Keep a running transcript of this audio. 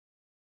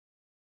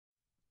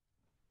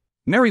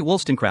Mary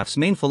Wollstonecraft's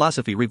main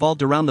philosophy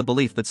revolved around the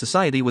belief that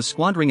society was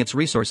squandering its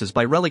resources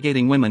by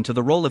relegating women to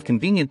the role of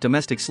convenient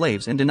domestic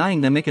slaves and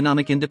denying them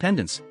economic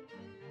independence.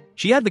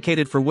 She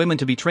advocated for women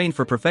to be trained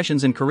for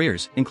professions and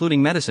careers,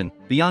 including medicine,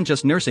 beyond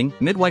just nursing,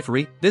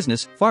 midwifery,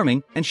 business,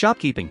 farming, and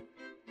shopkeeping.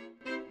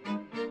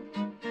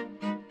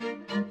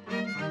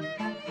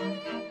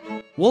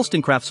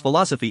 Wollstonecraft's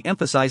philosophy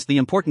emphasized the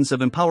importance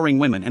of empowering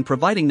women and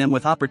providing them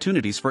with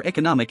opportunities for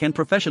economic and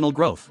professional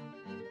growth.